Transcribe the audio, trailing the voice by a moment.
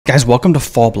Guys, welcome to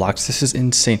ROBLOX. This is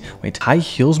insane. Wait, high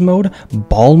heels mode,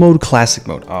 ball mode, classic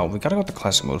mode. We gotta go with the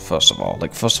classic mode first of all.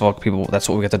 Like, first of all, people, that's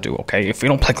what we got to do, okay? If we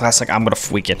don't play classic, I'm gonna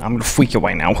freak it. I'm gonna freak it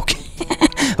right now, okay?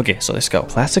 Okay, so let's go.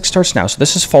 Classic starts now. So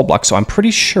this is ROBLOX. So I'm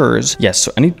pretty sure, yes,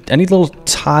 so any little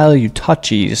tile you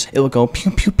touchies, it will go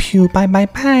pew, pew, pew, bye, bye,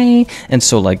 bye. And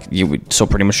so, like, you would, so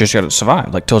pretty much just gotta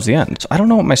survive, like, towards the end. So I don't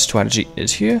know what my strategy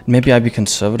is here. Maybe I'd be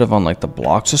conservative on, like, the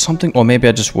blocks or something. Or maybe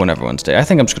I just win everyone's day. I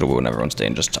think I'm just gonna win everyone's day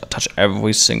and just touch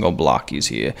every single blockies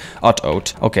here.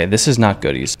 Okay, this is not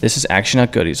goodies. This is actually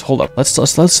not goodies. Hold up.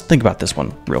 Let's think about this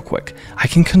one real quick. I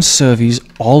can conserve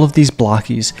all of these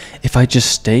blockies if I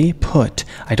just stay put.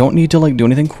 I don't need to like do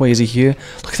anything crazy here.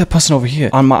 Look at that person over here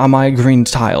on my green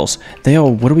tiles. They are,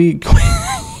 what are we going?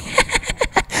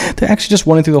 They're actually just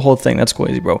running through the whole thing. That's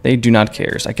crazy, bro. They do not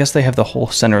care. I guess they have the whole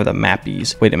center of the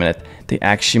mappies. Wait a minute. They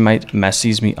actually might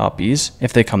messies me uppies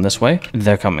if they come this way.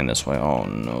 They're coming this way. Oh,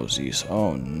 nosies.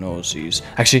 Oh, nosies.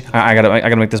 Actually, I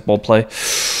gotta make this bold play.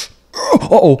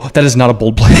 Uh-oh, that is not a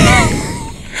bold play.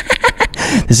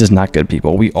 This is not good,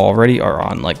 people. We already are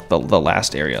on like the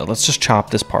last area. Let's just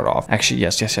chop this part off. Actually,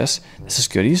 yes. This is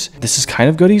goodies. This is kind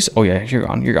of goodies. Oh yeah, you're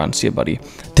gone. See ya, buddy.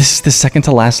 This is the second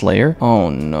to last layer. Oh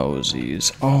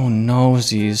nosies. Oh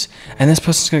nosies. And this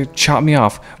person's gonna chop me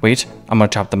off. Wait, I'm gonna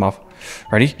chop them off.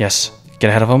 Ready? Yes. Get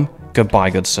ahead of them. Goodbye,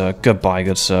 good sir. Goodbye,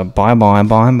 good sir. Bye, bye,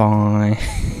 bye, bye.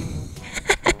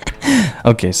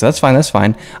 Okay, so that's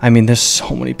fine. I mean, there's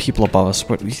so many people above us.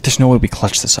 There's no way we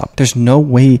clutch this up. There's no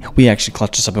way we actually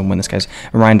clutch this up and win this, guys.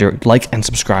 Reminder, like and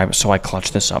subscribe so I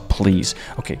clutch this up, please.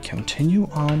 Okay, continue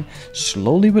on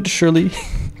slowly but surely.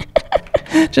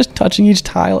 Just touching each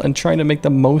tile and trying to make the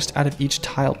most out of each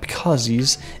tile because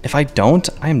if I don't,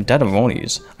 I am dead of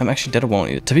wonies. I'm actually dead of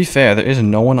wonies. To be fair, there is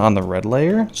no one on the red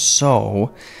layer,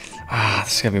 so...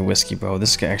 this is gonna be whiskey, bro.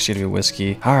 This is actually gonna be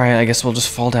whiskey. Alright, I guess we'll just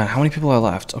fall down. How many people are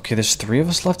left? Okay, there's 3 of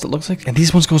us left, it looks like. And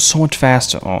these ones go so much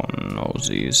faster. Oh,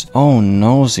 nosies. Oh,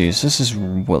 nosies. This is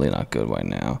really not good right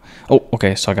now. Oh,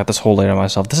 okay, so I got this whole layer to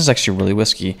myself. This is actually really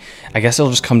whiskey. I guess it'll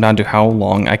just come down to how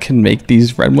long I can make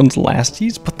these red ones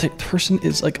lasties. But the person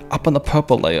is, like, up on the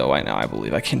purple layer right now, I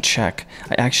believe. I can check.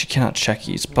 I actually cannot check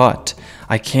these, but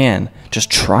I can just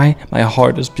try my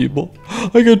hardest, people.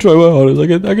 I can try my hardest.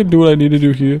 I can do what I need to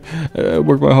do here.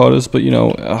 Work my hardest, but you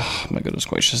know, oh my goodness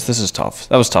gracious, this is tough.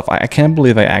 That was tough. I can't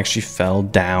believe I actually fell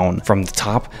down from the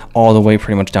top all the way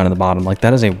pretty much down to the bottom. Like,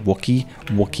 that is a Wookie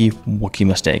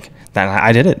mistake. That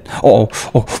I did it. Oh,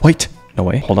 wait. No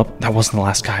way. Hold up. That wasn't the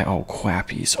last guy. Oh,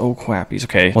 crappies. Oh, crappies.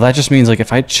 Okay. Well, that just means, like,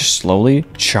 if I just slowly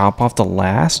chop off the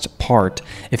last part,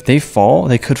 if they fall,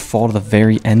 they could fall to the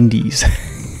very endies.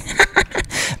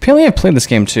 Apparently I played this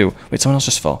game too. Wait, someone else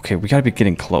just fell. Okay, we gotta be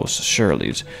getting close.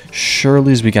 Shirley's,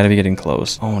 we gotta be getting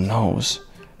close. Oh, noes.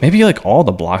 Maybe like all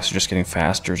the blocks are just getting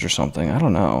faster or something. I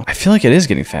don't know. I feel like it is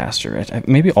getting faster.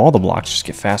 Maybe all the blocks just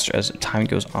get faster as time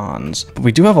goes on. But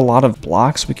we do have a lot of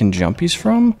blocks we can jumpies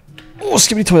from. Oh,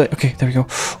 skibbity toilet. Okay, there we go.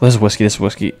 Oh, this is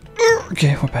whiskey.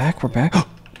 Okay, we're back.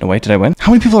 No way, did I win?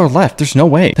 How many people are left? There's no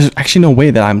way. There's actually no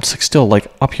way that I'm still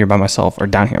like up here by myself, or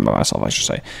down here by myself, I should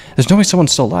say. There's no way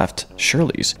someone's still left.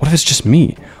 Shirley's. What if it's just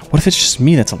me? What if it's just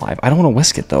me that's alive? I don't want to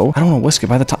whisk it though. I don't want to whisk it.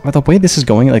 By the way this is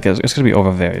going, like it's gonna be over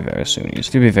very soon.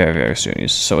 It's gonna be very soon.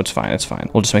 So it's fine.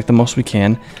 We'll just make the most we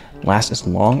can, last as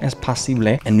long as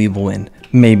possible, and we will win.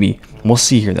 Maybe. We'll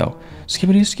see here though.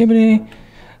 Skibbity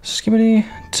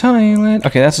toilet.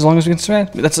 Okay, that's as long as we can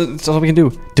survive. That's all we can do.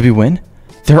 Did we win?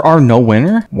 There are no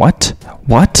winner? What?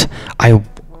 How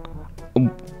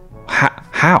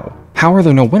are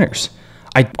there no winners?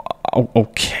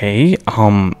 Okay,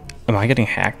 am I getting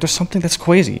hacked or something? That's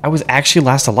crazy. I was actually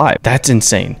last alive. That's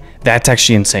insane. That's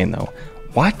actually insane though.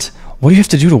 What do you have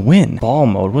to do to win? Ball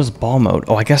mode, what is ball mode?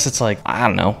 Oh, I guess it's like, I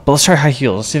don't know. But let's try high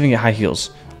heels. Let's see if we can get high heels.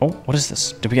 Oh, what is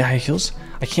this? Did we get high heels?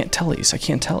 I can't tell these.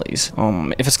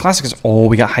 If it's classic, oh,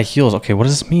 we got high heels. Okay, what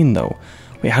does this mean though?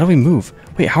 Wait, how do we move?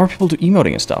 Wait, how are people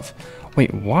emoting and stuff?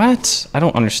 Wait, what? I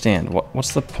don't understand.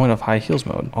 What's the point of high heels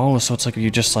mode? Oh, so it's like you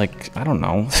just like, I don't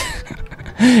know.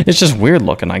 It's just weird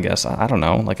looking, I guess. I don't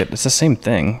know. Like it's the same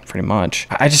thing, pretty much.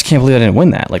 I just can't believe I didn't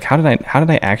win that. Like, how did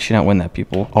I actually not win that,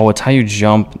 people? Oh, it's how you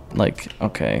jump. Like,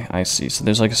 okay, I see. So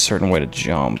there's like a certain way to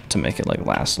jump to make it like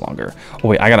last longer. Oh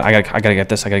wait, I gotta get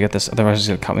this. Otherwise he's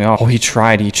gonna cut me off. Oh, he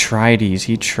tried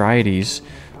these.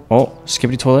 Oh,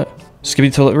 skibbity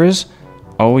toilet Riz.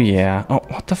 Oh yeah. Oh,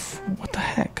 what the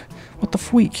heck? What the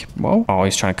freak, bro? Oh,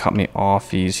 he's trying to cut me off.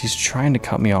 He's trying to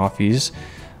cut me off.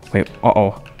 Wait.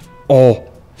 Oh,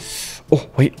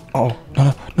 wait. Oh,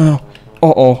 no.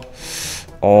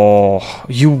 Oh,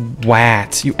 you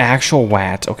wat. You actual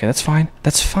wat. Okay, that's fine.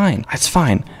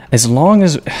 As long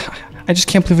as... I just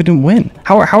can't believe we didn't win.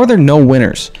 How are there no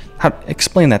winners?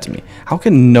 Explain that to me. How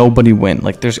can nobody win?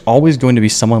 Like, there's always going to be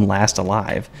someone last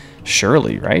alive.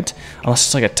 Surely, right? Unless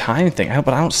it's like a time thing.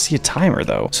 But I don't see a timer,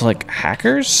 though. So, like,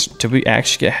 hackers? Did we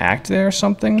actually get hacked there or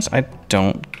something? I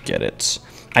don't get it.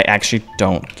 I actually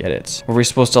don't get it. Were we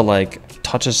supposed to, like,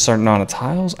 touch a certain amount of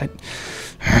tiles?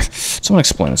 Someone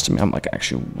explain this to me. I'm like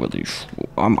actually really,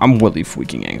 I'm really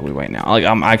freaking angry right now. Like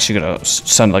I'm actually gonna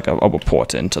send like a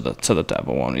report into the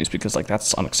devil on these because like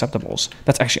that's unacceptable.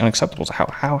 That's actually unacceptable.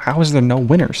 How is there no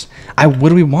winners? What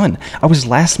do we won? I was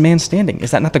last man standing. Is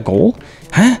that not the goal?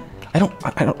 Huh? I don't.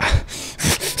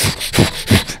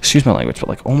 Excuse my language, but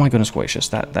like, oh my goodness gracious,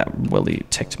 that really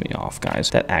ticked me off, guys.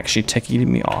 That actually ticked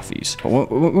me offies.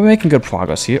 But we're making good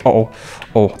progress here. Oh,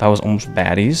 that was almost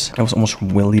baddies. That was almost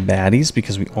willy baddies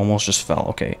because we almost just fell.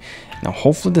 Okay, now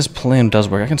hopefully this plan does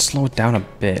work. I can slow it down a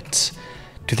bit.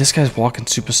 Dude, this guy's walking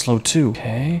super slow too.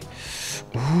 Okay.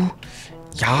 Ooh,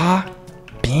 yeah,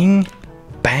 bing,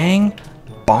 bang,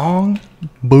 bong,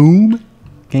 boom,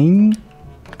 ging,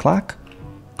 clack,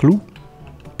 clue,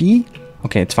 bee.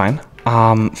 Okay, it's fine.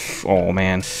 Oh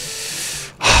man.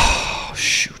 Oh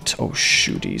shoot. Oh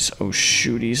shooties. Oh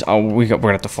shooties. Oh, we're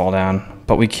gonna have to fall down.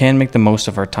 But we can make the most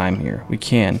of our time here. We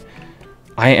can.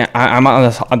 I'm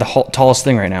on the tallest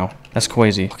thing right now. That's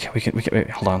crazy. Okay, we can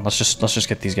wait, hold on. Let's just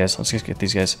get these guys. Let's just get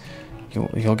these guys.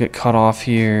 You'll get cut off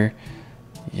here.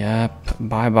 Yep.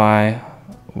 Bye-bye.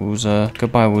 Wooza.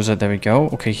 Goodbye, Wooza. There we go.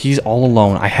 Okay, he's all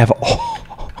alone. I have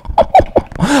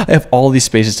all these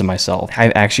spaces to myself. I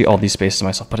have actually all these spaces to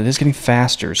myself, but it is getting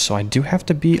faster, so I do have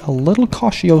to be a little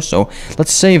cautioso.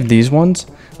 Let's save these ones.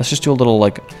 Let's just do a little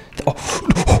like,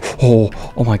 oh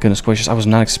my goodness gracious! I was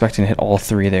not expecting to hit all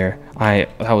three there.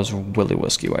 That was really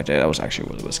whiskey right there. That was actually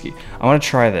really whiskey. I want to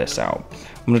try this out.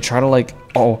 I'm gonna try to like,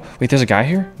 oh wait, there's a guy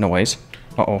here? No ways.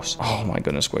 Oh my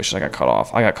goodness gracious, I got cut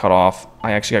off. I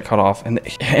actually got cut off, and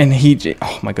he,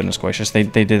 oh my goodness gracious, they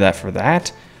did that for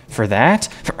that.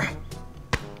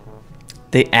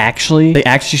 They actually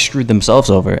screwed themselves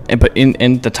over, but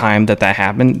in the time that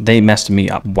happened, they messed me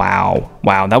up. Wow,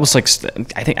 that was like,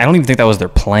 I don't even think that was their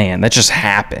plan. That just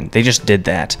happened. They just did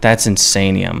that. That's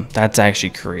insanium. That's actually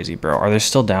crazy, bro. Are they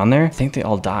still down there? I think they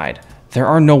all died. There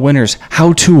are no winners.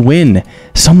 How to win?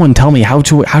 Someone tell me how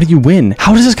do you win?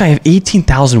 How does this guy have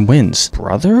 18,000 wins,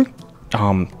 brother?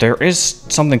 There is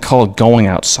something called going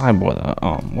outside with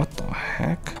what the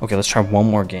heck? Okay, let's try one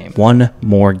more game. One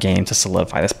more game to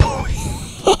solidify this point.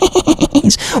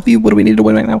 What do we need to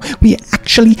win right now? We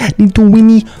actually need to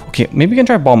win. Okay, maybe we can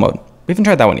try ball mode. We haven't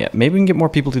tried that one yet. Maybe we can get more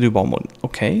people to do ball mode.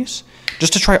 Okay,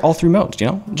 just to try all three modes, you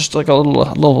know? Just like a little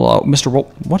Mr. Roll.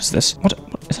 What is this? What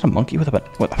is that, a monkey with a butt?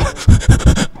 What?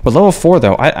 With level 4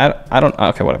 though, I don't,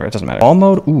 okay, whatever, it doesn't matter. Ball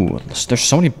mode, ooh, there's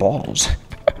so many balls.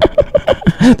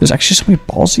 There's actually so many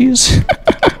ballsies.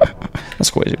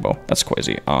 That's crazy, bro. That's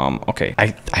crazy. Okay,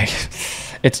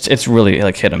 it's really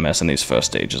like hit or miss in these first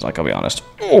stages. Like I'll be honest.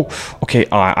 Oh, okay.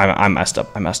 I messed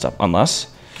up. Unless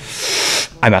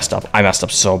I messed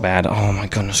up so bad. Oh my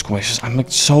goodness gracious. I'm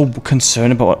like so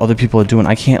concerned about what other people are doing.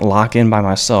 I can't lock in by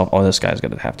myself. Oh, this guy's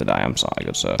gonna have to die. I'm sorry,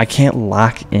 good sir. I can't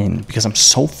lock in because I'm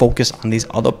so focused on these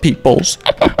other people's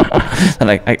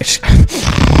that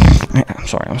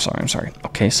I'm sorry.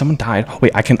 Okay, someone died.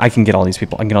 Wait, I can get all these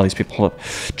people. Hold up.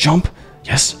 Jump.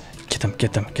 Yes. Get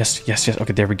them. Yes.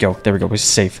 Okay, there we go. We're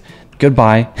safe.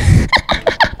 Goodbye.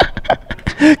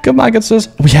 Goodbye, good sis.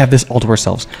 We have this all to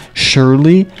ourselves.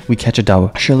 Surely we catch a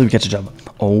dub.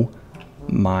 Oh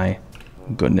my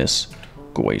goodness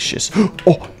gracious.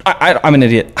 Oh, I'm an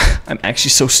idiot. I'm actually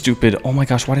so stupid. Oh my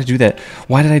gosh, why did I do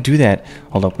that?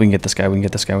 Hold up, we can get this guy. We can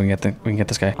get this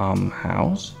guy.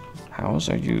 House,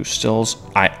 are you still?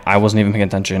 I wasn't even paying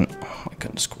attention. Oh my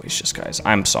goodness gracious, guys.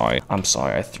 I'm sorry.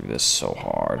 I threw this so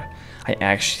hard. I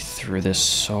actually threw this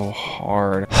so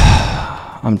hard.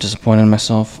 I'm disappointed in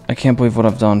myself. I can't believe what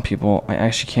I've done, people. I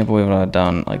actually can't believe what I've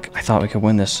done. Like, I thought we could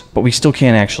win this, but we still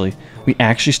can actually. We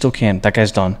actually still can. That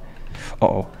guy's done.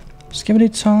 Uh-oh.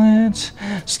 Skibbity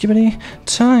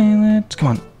toilet. Come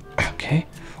on. Okay.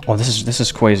 Oh, this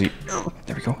is crazy.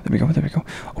 There we go.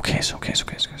 Okay, so guys.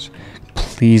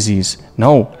 Please.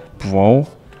 No, bro.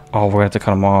 Oh, we're gonna have to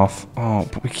cut him off. Oh,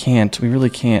 but we can't. We really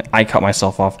can't. I cut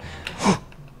myself off.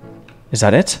 Is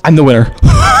that it? I'm the winner.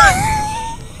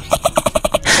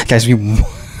 Guys,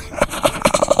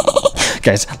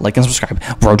 like and subscribe.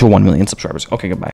 Road to 1 million subscribers. Okay, goodbye.